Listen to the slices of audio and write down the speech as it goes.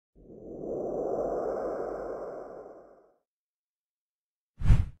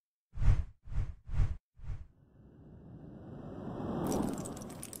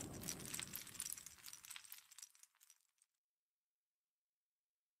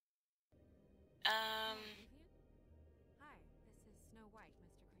Hi, this is Snow White,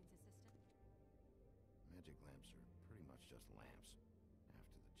 Mr. Crane's assistant. Magic lamps are pretty much just lamps,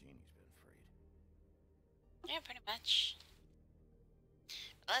 after the genie's been freed. Yeah, pretty much.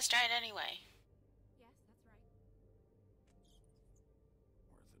 But let's try it anyway. Yes, that's right.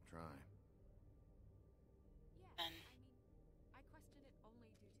 Worth a try. Yeah, Then. I mean, I questioned it only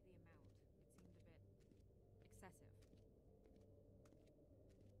due to the amount. It seemed a bit excessive.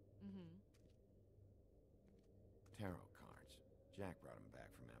 Mm-hmm. Tarot cards. Jack brought them back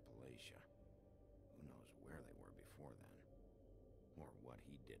from Appalachia. Who knows where they were before then? Or what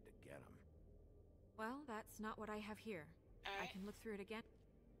he did to get them. Well, that's not what I have here. I can look through it again.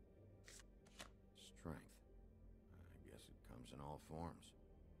 Strength. I guess it comes in all forms.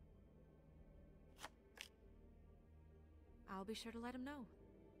 I'll be sure to let him know.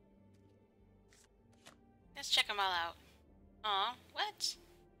 Let's check them all out. Aw, what?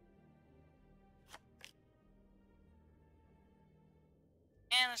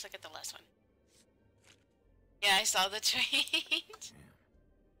 And let's look at the last one. Yeah, I saw the tweet. Damn.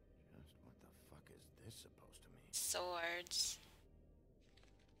 Just what the fuck is this supposed to mean? Swords.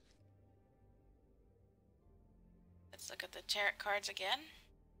 Let's look at the tarot cards again.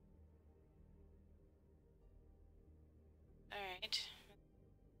 Alright.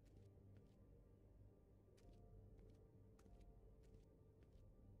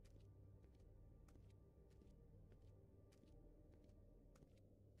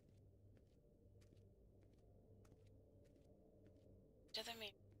 To the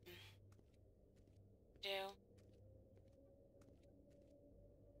mirror.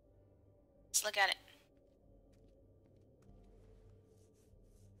 Let's look at it.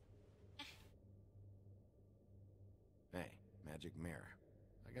 Hey, magic mirror.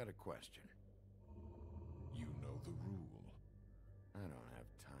 I got a question. You know the rule. I don't have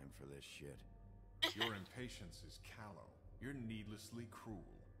time for this shit. Your impatience is callow. You're needlessly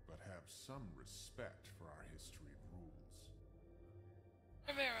cruel, but have some respect for our history of rules.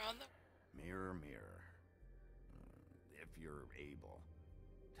 A mirror on the... Mirror, mirror. If you're able,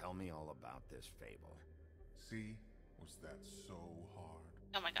 tell me all about this fable. See? Was that so hard?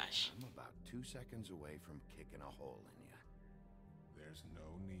 Oh my gosh. I'm about 2 seconds away from kicking a hole in you. There's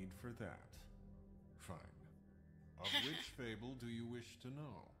no need for that. Fine. Of which fable do you wish to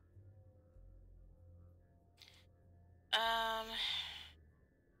know? I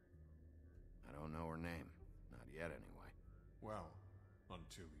don't know her name. Not yet, anyway. Well,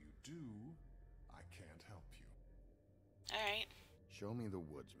 until you do, I can't help you. Alright. Show me the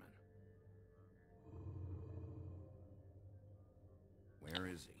woodsman. Where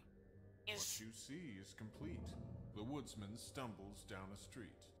is he? What you see is complete. The woodsman stumbles down a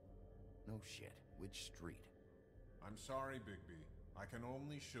street. No shit. Which street? I'm sorry, Bigby. I can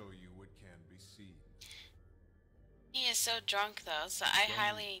only show you what can be seen. He is so drunk though, so I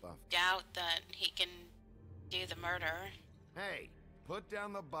highly doubt that he can do the murder. Hey, put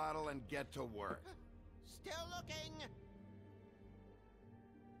down the bottle and get to work. Still looking.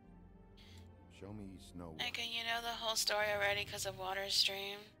 Show me Snow White. Maeka, you know the whole story already because of Water's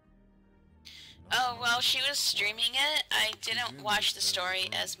stream? Oh, well, she was streaming it. I didn't watch the story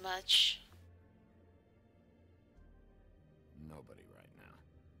as much. Nobody right now.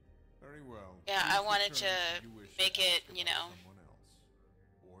 Very well. Yeah, Please I wanted return to if you wish make to it, ask you about know. Someone else.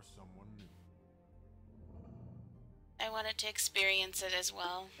 Or someone new. I wanted to experience it as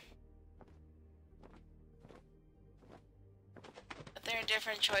well. But there are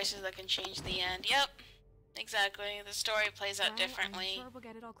different choices that can change the end. Yep, exactly. The story plays out differently. I'm sure we'll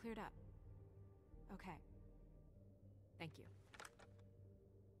get it all cleared up. Okay. Thank you.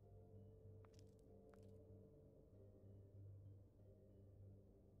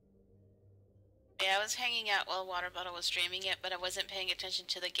 Yeah, I was hanging out while Water Bottle was streaming it, but I wasn't paying attention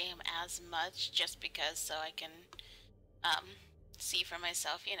to the game as much, just because so I can see for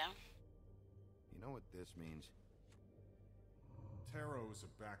myself, you know. You know what this means? Tarot is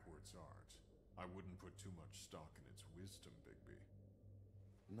a backwards art. I wouldn't put too much stock in its wisdom, Bigby.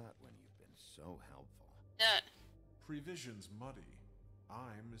 Not when you've been so helpful. Prevision's muddy.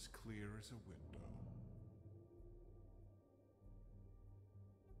 I'm as clear as a window.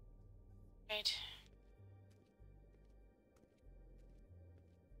 Right.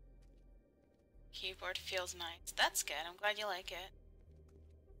 Keyboard feels nice. That's good. I'm glad you like it.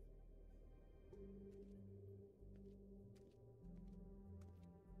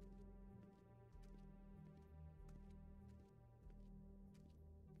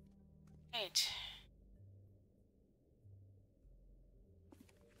 Right.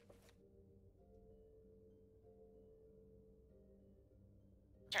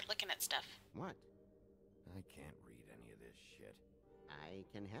 start looking at stuff. What? I can't read any of this shit. I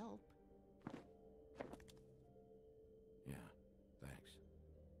can help. Yeah, thanks.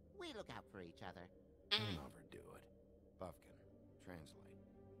 We look out for each other. Don't overdo it. Buffkin, translate.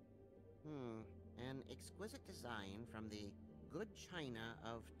 An exquisite design from the good china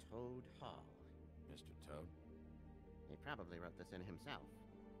of Toad Hall. Mr. Toad? He probably wrote this in himself.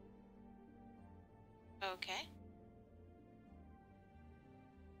 Okay.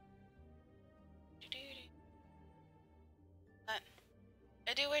 But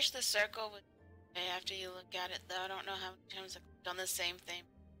I do wish the circle would stay after you look at it, though. I don't know how many times I've done the same thing.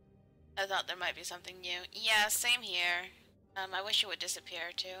 I thought there might be something new. Yeah, same here. I wish it would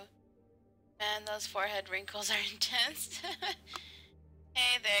disappear, too. Man, those forehead wrinkles are intense.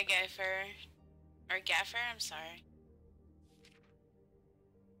 Hey there, Gaffer. Or Gaffer, I'm sorry.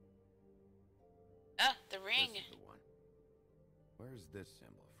 Oh, the ring. This is the one. Where's this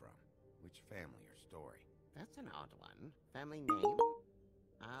symbol from? Which family or story? That's an odd one. Family name?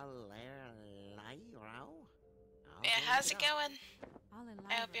 Alerlirao? Yeah, how's it going?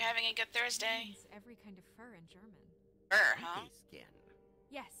 I hope you're having a good Thursday. Means every kind of fur in German. Fur, huh? Donkey skin.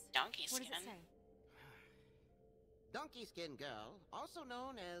 Yes. Donkey What skin. does it say? Donkey skin girl, also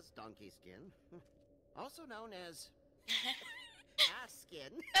known as donkey skin, also known as ass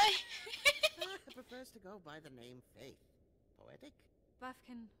skin, prefers to go by the name Faith. Poetic?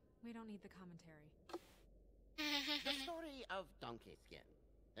 Buffkin, we don't need the commentary. The story of donkey skin.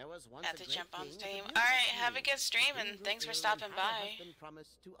 There was once Have a to great jump on king stream. with a Alright, beautiful have a queen. good stream, The and king grew thanks for ill stopping and had by. her husband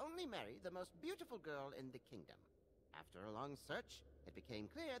promised to only marry the most beautiful girl in the kingdom. After a long search, it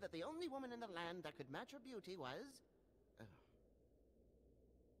became clear that the only woman in the land that could match her beauty was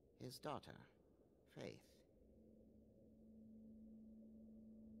his daughter, Faith.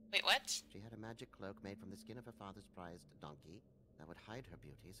 Wait, what? She had a magic cloak made from the skin of her father's prized donkey that would hide her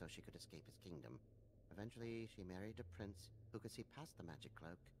beauty so she could escape his kingdom. Eventually, she married a prince who could see past the magic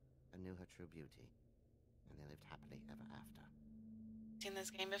cloak and knew her true beauty. And they lived happily ever after. Seen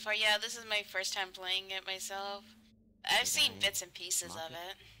this game before? Yeah, this is my first time playing it myself. I've seen bits and pieces of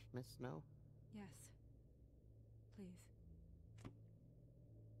it. Miss Snow? Yes. Please.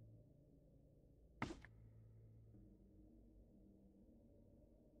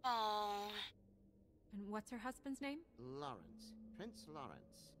 Oh. And what's her husband's name? Lawrence. Prince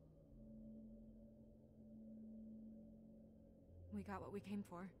Lawrence. We got what we came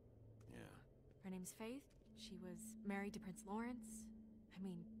for. Yeah. Her name's Faith. She was married to Prince Lawrence. I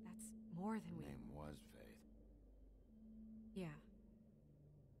mean, that's more than Her we... name was Faith. Yeah.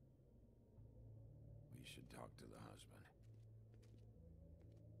 We should talk to the husband.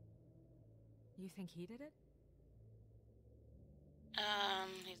 You think he did it?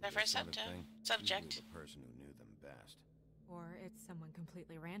 He's our This first sort of thing, subject. usually the person who knew them best. Or it's someone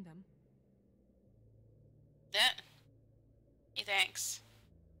completely random? Yeah. Hey, thanks.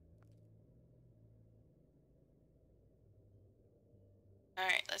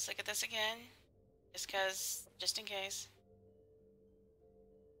 Alright, let's look at this again. Just in case.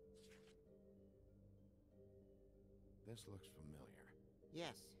 This looks familiar.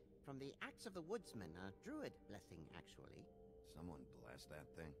 Yes, from the Axe of the Woodsman, a druid blessing, actually. Someone bless that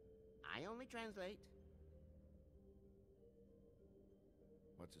thing. I only translate.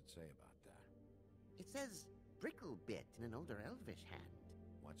 What's it say about that? It says Bricklebit in an older elvish hand.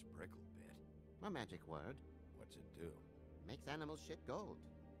 What's Bricklebit? A magic word. What's it do? Makes animals shit gold.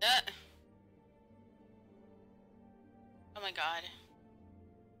 Oh my god.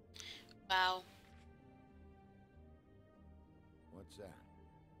 Wow. What's that?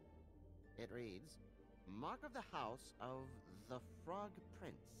 It reads, Mark of the House of the Frog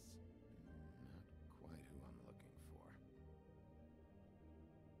Prince. Not quite who I'm looking for.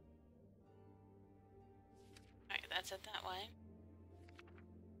 Alright, that's it that way.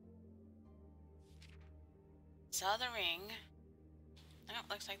 Saw the ring. Oh,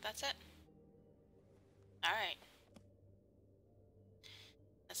 looks like that's it. Alright.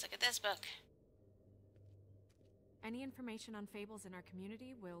 Let's look at this book. Any information on Fables in our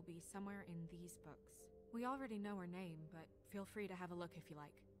community will be somewhere in these books. We already know her name, but feel free to have a look if you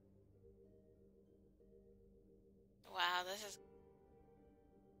like. Wow, this is...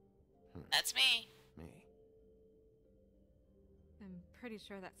 That's me. Me. I'm pretty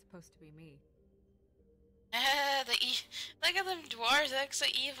sure that's supposed to be me. Look at them dwarves, they look so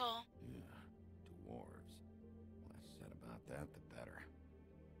evil. Yeah, dwarves. Less said about that, the better.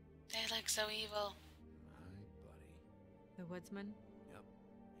 They look so evil. My buddy. The woodsman? Yep,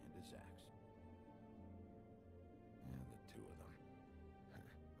 and his axe. Yeah, the two of them. I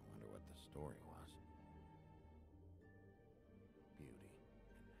wonder what the story was. Beauty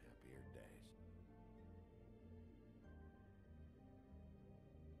and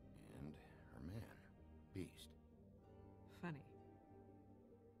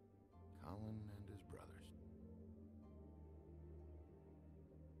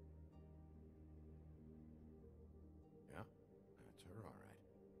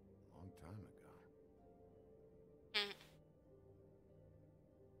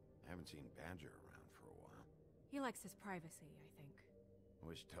Haven't seen Badger around for a while. He likes his privacy, I think. I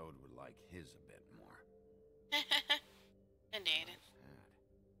wish Toad would like his a bit more. Indeed. Nice hat.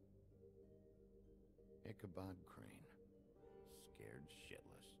 Ichabod Crane. Scared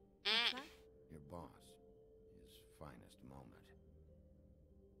shitless. What's that? Your boss. His finest moment.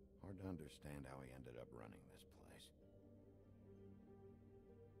 Hard to understand how he ended up running this place.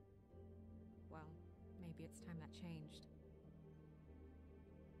 Well, maybe it's time that changed.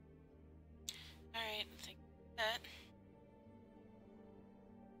 Alright, I think that.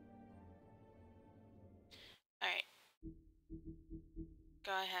 Alright.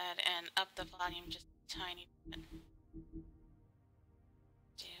 Go ahead and up the volume just a tiny bit.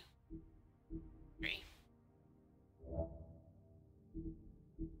 2, 3.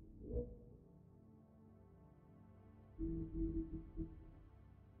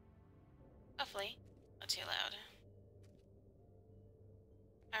 Hopefully, not too loud.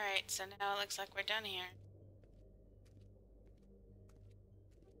 Alright, so now it looks like we're done here.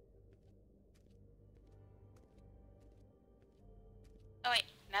 Oh wait,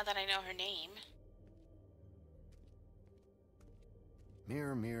 now that I know her name.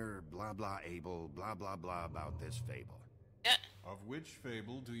 Mirror, mirror, blah blah able, blah blah blah about this fable. Yeah. Of which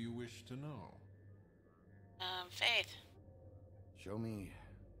fable do you wish to know? Faith. Show me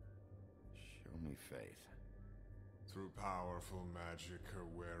Faith. Through powerful magic, her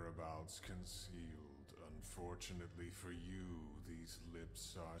whereabouts concealed. Unfortunately for you, these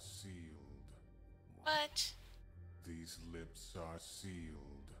lips are sealed. What? These lips are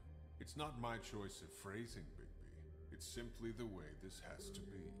sealed. It's not my choice of phrasing, Bigby. It's simply the way this has to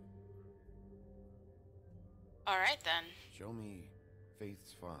be. Alright then. Show me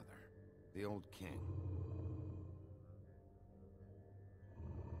Faith's father, the old king.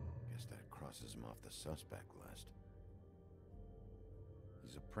 Guess that crosses him off the suspect list.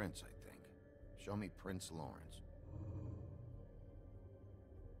 He's a prince, I think. Show me Prince Lawrence.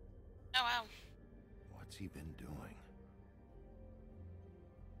 Oh wow. What's he been doing?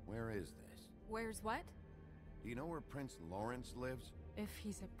 Where is this? Where's what? Do you know where Prince Lawrence lives? If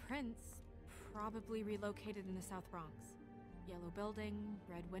he's a prince, probably relocated in the South Bronx. Yellow building,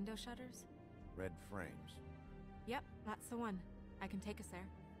 red window shutters. Red frames. Yep, that's the one. I can take us there.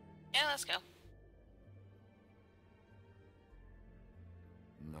 Yeah, let's go.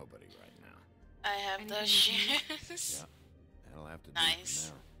 Nobody right now. I have Anything those you need? shoes. Yep. That'll have to do Nice.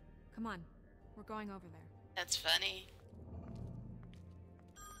 for now. Come on, we're going over there. That's funny.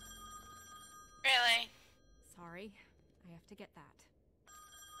 Really? Sorry, I have to get that.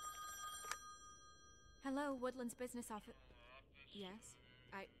 Hello, Woodland's business office. Yes,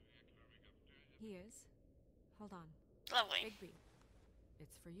 He is. Hold on. Lovely. Bigby.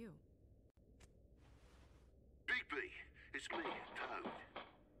 It's for you. Bigby, it's me, Toad.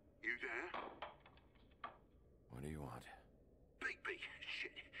 You there? What do you want? Bigby,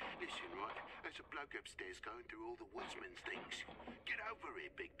 shit. Listen, right, there's a bloke upstairs going through all the woodsman's things. Get over here,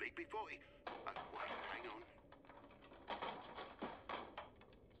 Bigby, before he... wait, hang on.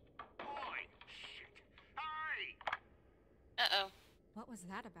 Oi, shit. Hey! Uh-oh. What was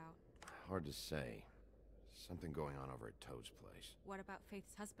that about? Hard to say. Something going on over at Toad's place. What about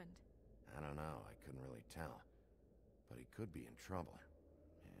Faith's husband? I don't know. I couldn't really tell. But he could be in trouble.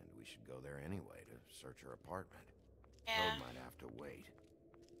 And we should go there anyway to search her apartment. Yeah. Toad might have to wait.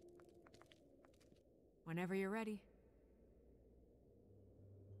 Whenever you're ready.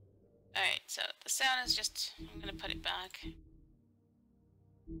 Alright, so the sound is just... I'm gonna put it back.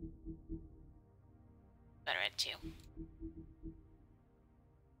 Better at 2.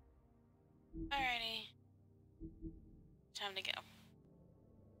 Alrighty. Time to go.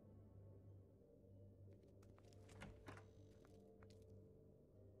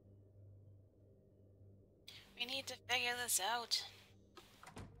 We need to figure this out.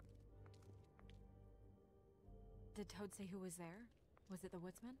 Did Toad say who was there? Was it the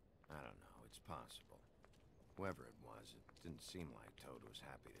woodsman? I don't know. It's possible. Whoever it was, it didn't seem like Toad was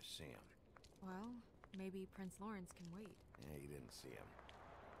happy to see him. Well, maybe Prince Lawrence can wait. Yeah, he didn't see him.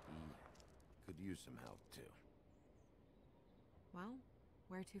 He could use some help, too. Well,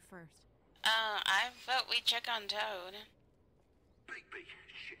 where to first? I vote we check on Toad. Bigby,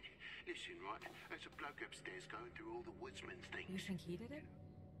 shit. Listen, right, there's a bloke upstairs going through all the woodsman's things. You think he did it?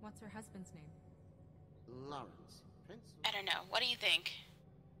 What's her husband's name? Lawrence. Prince I don't know. What do you think?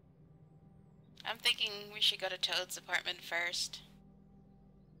 I'm thinking we should go to Toad's apartment first.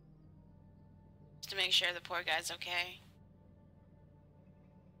 Just to make sure the poor guy's okay.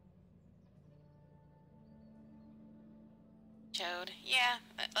 Toad. Yeah,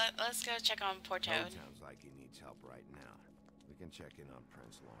 let's go check on poor Toad. Sounds like he needs help right now. We can can check in on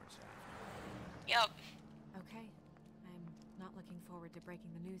Prince Lawrence after. Yep. Okay. I'm not looking forward to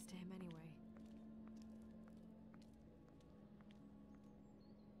breaking the news to him anyway.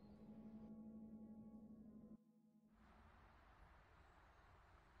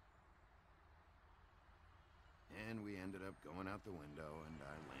 And we ended up going out the window, and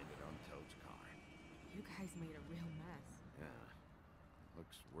I landed on Toad's car. You guys made a real mess. Yeah.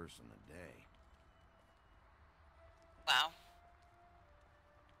 Looks worse in the day. Wow.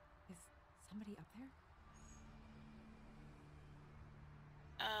 Is somebody up there?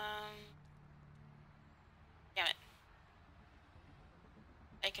 Damn it.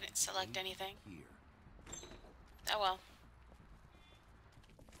 I couldn't select anything. Here. Oh well.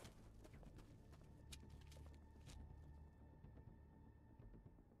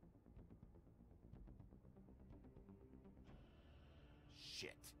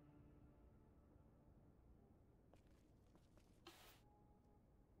 Shit.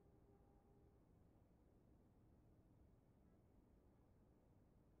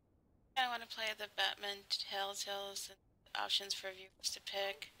 I want to play the Batman Telltales and options for viewers to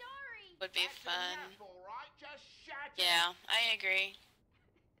pick. Would be fun. Yeah, I agree.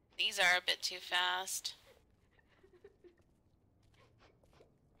 These are a bit too fast.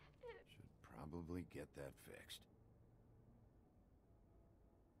 Should probably get that fixed.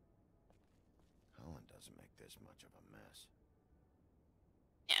 Colin doesn't make this much of a mess.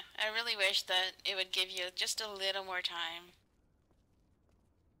 Yeah, I really wish that it would give you just a little more time.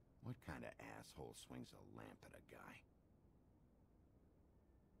 What kind of asshole swings a lamp at a guy?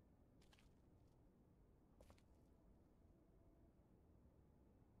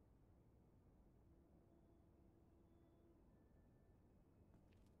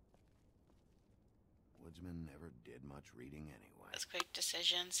 Woodsman never did much reading anyway. Those quick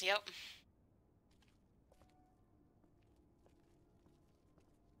decisions, yep.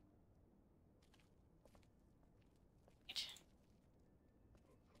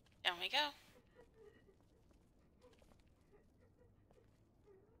 Down we go.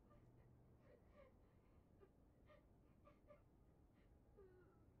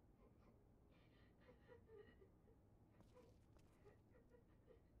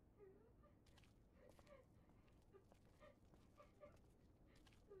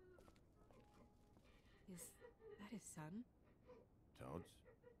 Is that his son? Toads?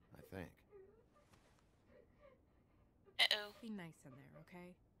 I think. Uh-oh. Be nice in there,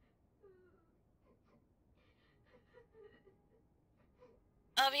 okay?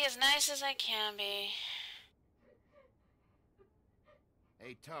 I'll be as nice as I can be.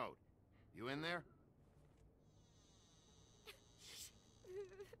 Hey, Toad. You in there?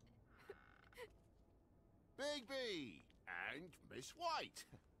 Bigby! And Miss White!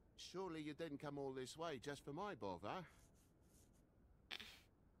 Surely you didn't come all this way just for my bother?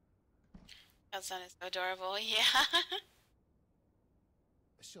 That son is so adorable, yeah.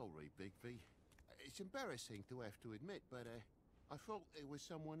 Sorry, Bigby. It's embarrassing to have to admit, but I thought there was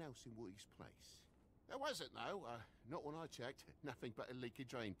someone else in Woody's place. There wasn't, though. Not when I checked. Nothing but a leaky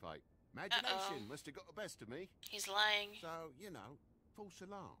drain pipe. Imagination must have got the best of me. He's lying. So, you know, false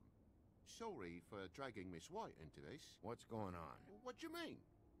alarm. Sorry for dragging Miss White into this. What's going on? What do you mean?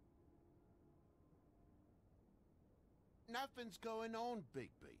 Nothing's going on,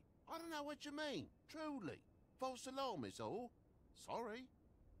 Bigby. I don't know what you mean. Truly. False alarm is all. Sorry.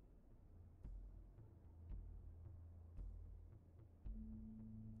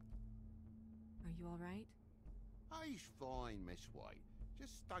 Are you alright? He's fine, Miss White.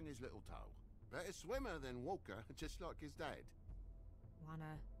 Just stung his little toe. Better swimmer than Walker, just like his dad.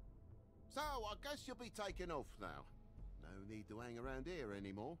 Wanna... So, I guess you'll be taking off now. No need to hang around here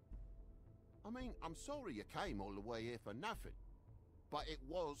anymore. I mean, I'm sorry you came all the way here for nothing. But it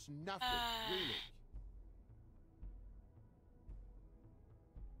was nothing, really.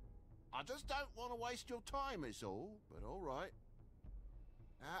 I just don't want to waste your time, is all. But all right.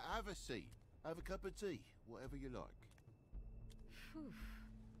 Have a seat. Have a cup of tea. Whatever you like. Phew.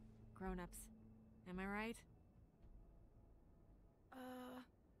 Grown-ups. Am I right?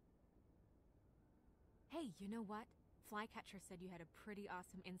 Hey, you know what? Flycatcher said you had a pretty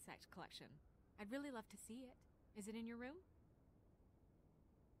awesome insect collection. I'd really love to see it. Is it in your room?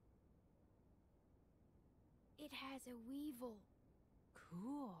 It has a weevil.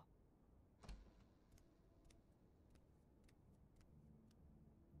 Cool.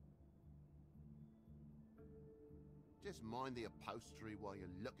 Just mind the upholstery while you're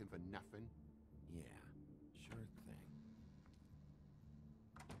looking for nothing. Yeah, sure thing.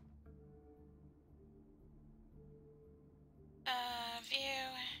 View.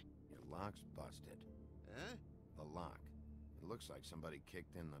 Your lock's busted. Eh? The lock. It looks like somebody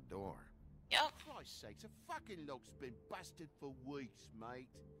kicked in the door. Yep. For Christ's sakes, a fucking lock's been busted for weeks, mate.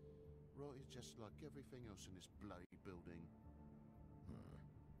 Right, it's just like everything else in this bloody building.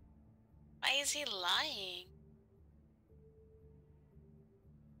 Why is he lying?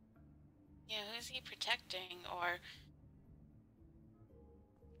 Yeah, who's he protecting or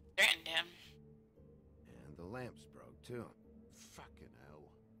threatened him? And the lamp's broke, too. Fucking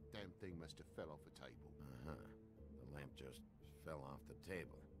hell. Damn thing must have fell off a table. Uh-huh. The lamp just fell off the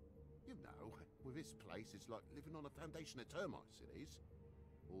table. You know, with this place, it's like living on a foundation of termites, it is.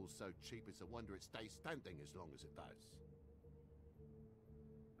 All so cheap it's a wonder it stays standing as long as it does.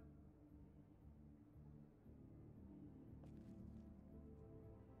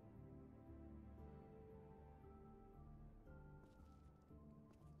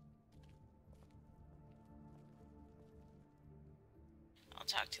 I'll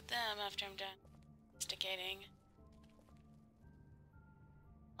talk to them after I'm done investigating.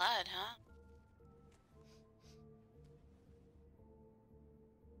 Blood, huh?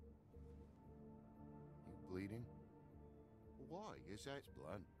 You bleeding? Why? Is that...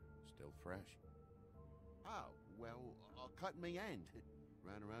 Blood? Still fresh? Oh, well, I cut me hand.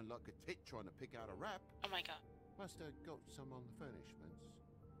 Ran around like a tit trying to pick out a wrap. Oh my god. Must have got some on the furnishments.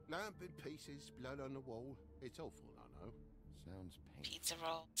 Lamp in pieces, blood on the wall. It's awful, I know. Sounds painful. Pizza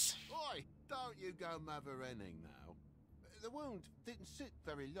rolls. Oi, don't you go mother-henning now. The wound didn't sit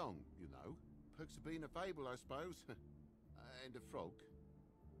very long, you know. Perks of being a fable, I suppose. And a frog.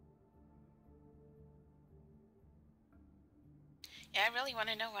 Yeah, I really want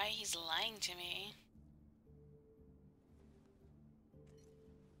to know why he's lying to me.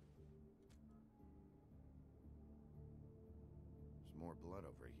 There's more blood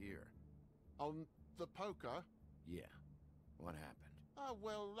over here. On the poker? Yeah. What happened? Oh,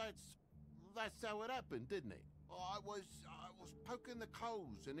 well, that's how it happened, didn't it? I was poking the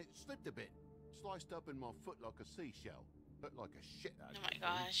coals and it slipped a bit. Sliced up in my foot like a seashell. Looked like a shit. Oh my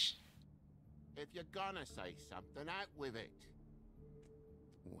gosh. If you're gonna say something, out with it.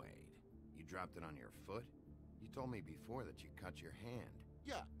 Wait. You dropped it on your foot? You told me before that you cut your hand.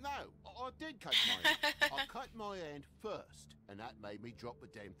 Yeah, no, I did cut my hand. I cut my hand first, and that made me drop the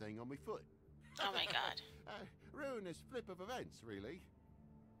damn thing on my foot. Oh my god. Ruinous flip of events, really.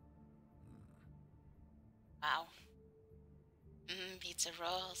 Wow. Pizza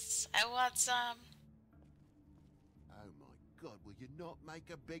rolls. I want some. Oh my god, will you not make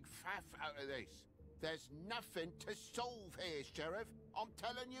a big faff out of this? There's nothing to solve here, Sheriff. I'm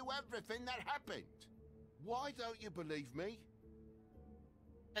telling you everything that happened. Why don't you believe me?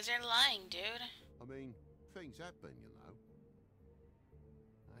 Because you're lying, dude. I mean, things happen, you know.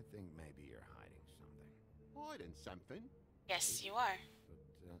 I think maybe you're hiding something. Hiding something? Yes, you are.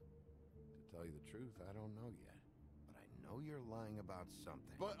 But, to tell you the truth, I don't know yet. But I know you're lying about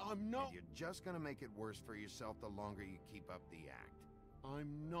something. But I'm not... And you're just gonna make it worse for yourself the longer you keep up the act.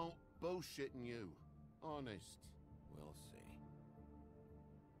 I'm not bullshitting you. Honest. We'll see.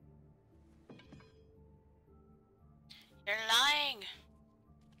 You're lying.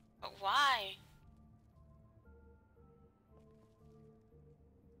 But why?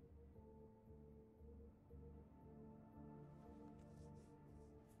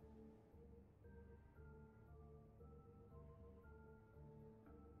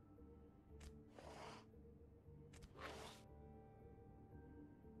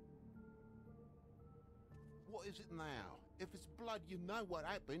 What is it now? If it's blood, you know what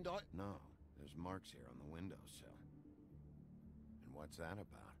happened. No, there's marks here on the windowsill. And what's that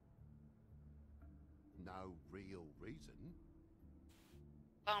about? No real reason.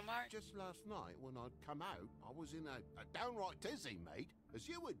 Walmart? Just last night, when I'd come out, I was in a downright dizzy, mate, as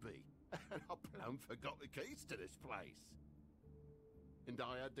you would be. And I plumb forgot the keys to this place. And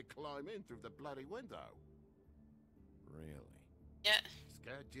I had to climb in through the bloody window. Really? Yeah.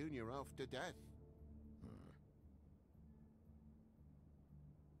 Scared Junior off to death.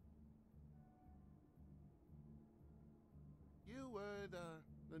 You heard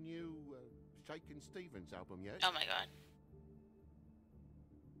the new Shakin' Stevens album yet? Oh my god.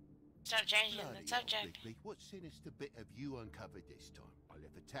 Stop changing Bloody the subject. hell, Bigby, what sinister bit have you uncovered this time? I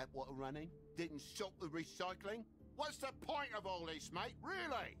left the tap water running, didn't stop the recycling. What's the point of all this, mate?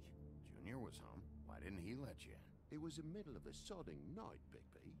 Really? Junior was home. Why didn't he let you in? It was the middle of a sodding night,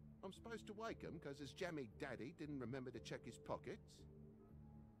 Bigby. I'm supposed to wake him because his jammy daddy didn't remember to check his pockets.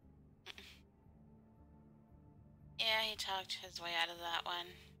 Yeah, he talked his way out of that one.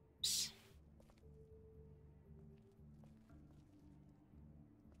 Oops.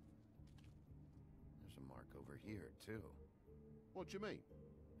 There's a mark over here, too. What do you mean?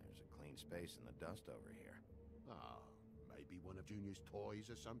 There's a clean space in the dust over here. Ah, maybe Maybe one of Junior's toys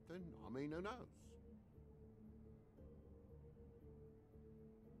or something. I mean, who knows?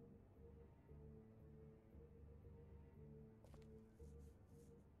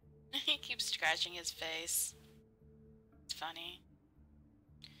 He keeps scratching his face. It's funny.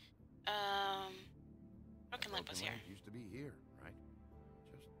 Broken Limp was here. Used to be here, right?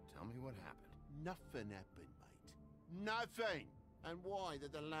 Just tell me what happened. Nothing happened, mate. Nothing! And why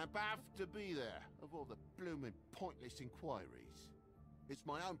did the lamp have to be there, of all the blooming pointless inquiries? It's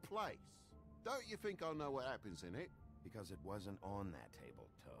my own place. Don't you think I know what happens in it? Because it wasn't on that table,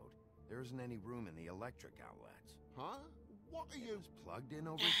 Toad. There isn't any room in the electric outlets. Huh? What are It you... was plugged in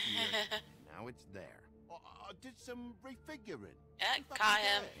over here, and now it's there. I did some refiguring. Yeah, caught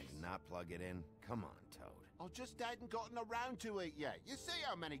him. And to not plug it in? Come on, Toad. I just hadn't gotten around to it yet. You see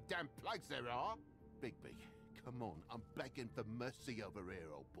how many damn plugs there are? Bigby, come on. I'm begging for mercy over here,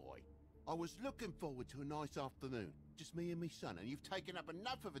 old boy. I was looking forward to a nice afternoon. Just me and me son, and you've taken up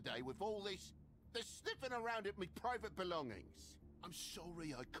enough of a day with all this sniffing around at me private belongings. I'm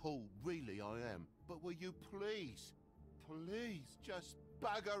sorry I called, really I am. But will you please, just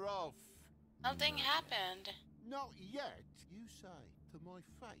bugger off? Something happened. Not yet, you say, to my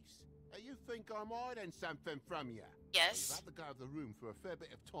face. You think I'm hiding something from you? Yes. You've had to go out of the room for a fair bit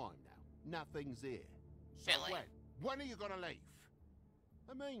of time now. Nothing's here. So Really? when are you gonna leave?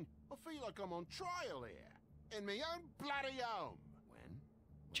 I mean, I feel like I'm on trial here. In my own bloody home. When?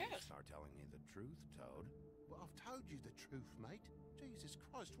 Truth. You start telling me the truth, Toad. Well, I've told you the truth, mate. Jesus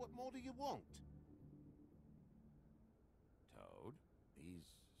Christ, what more do you want? Toad, these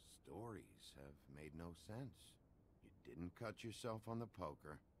stories have made no sense. You didn't cut yourself on the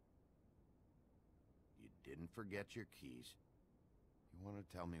poker. You didn't forget your keys. You want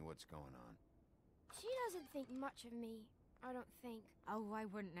to tell me what's going on? She doesn't think much of me, I don't think. Oh, I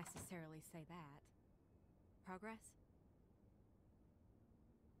wouldn't necessarily say that. Progress?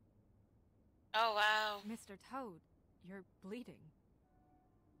 Oh, wow. Mr. Toad, you're bleeding.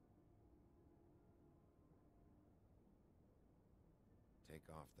 Take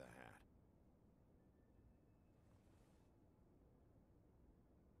off the hat.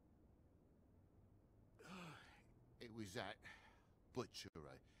 It was that butcher,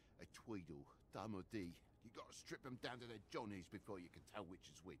 a Tweedle, Dumody. You gotta strip them down to their johnnies before you can tell which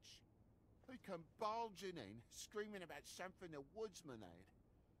is which. They come bulging in, screaming about something the woodsman had.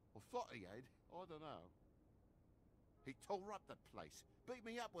 Or thought he had, I don't know. He tore up the place, beat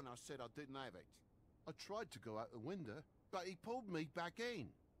me up when I said I didn't have it. I tried to go out the window, but he pulled me back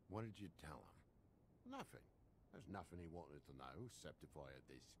in. What did you tell him? Nothing. There's nothing he wanted to know, except if I had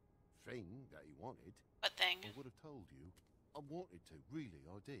this thing that he wanted. What thing? I would have told you. I wanted to, really,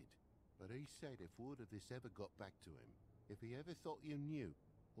 I did. But he said if word of this ever got back to him, if he ever thought you knew,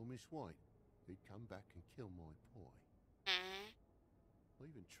 or Miss White, he'd come back and kill my boy. Mm-hmm. I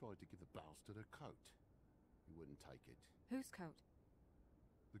even tried to give the bastard a coat. He wouldn't take it. Whose coat?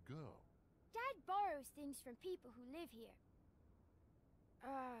 The girl. Dad borrows things from people who live here.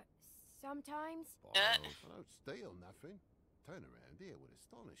 Sometimes. Borrows. I don't steal nothing. Turn around here would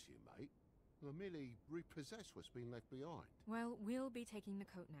astonish you, mate. I merely repossess what's been left behind. Well, we'll be taking the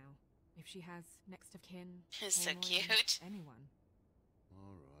coat now. If she has next of kin, He's so family, cute. anyone.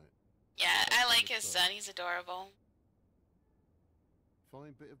 All right. Yeah, I like his son. He's adorable.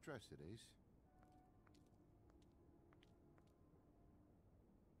 Fine bit of dress it is.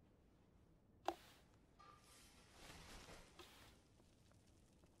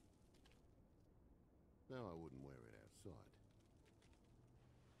 No, I wouldn't wear it outside.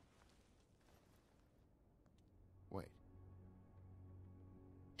 Wait,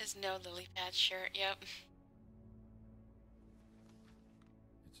 His no lily pad shirt. Yep.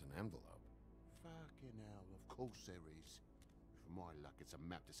 it's an envelope. Fucking hell, of course there is. For my luck, it's a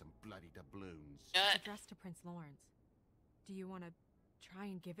map to some bloody doubloons. Addressed to Prince Lawrence. Do you want to try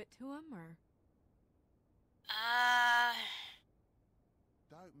and give it to him, or?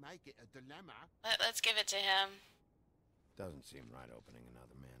 Don't make it a dilemma. Let's give it to him. Doesn't seem right opening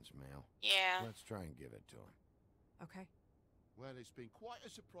another man's mail. Yeah. Let's try and give it to him. Okay. Well, it's been quite a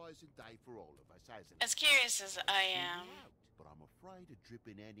surprising day for all of us, hasn't it? As curious as I am. But I'm afraid of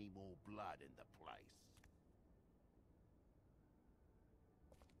dripping any more blood in the place.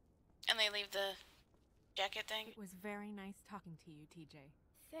 And they leave the jacket thing. It was very nice talking to you, TJ.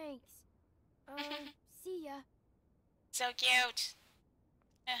 Thanks. See ya. So cute.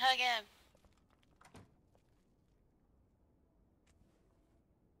 And hug him.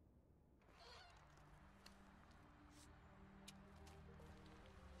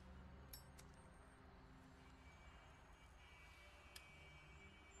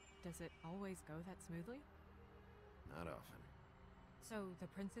 Does it always go that smoothly? Not often. So, the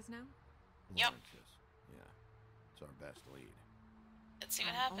princess now? Yep. Launches. Yeah. It's our best lead. Let's see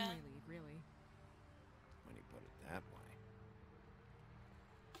what Our happens. only lead, really. When you put it that way.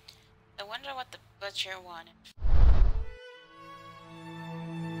 I wonder what the butcher wanted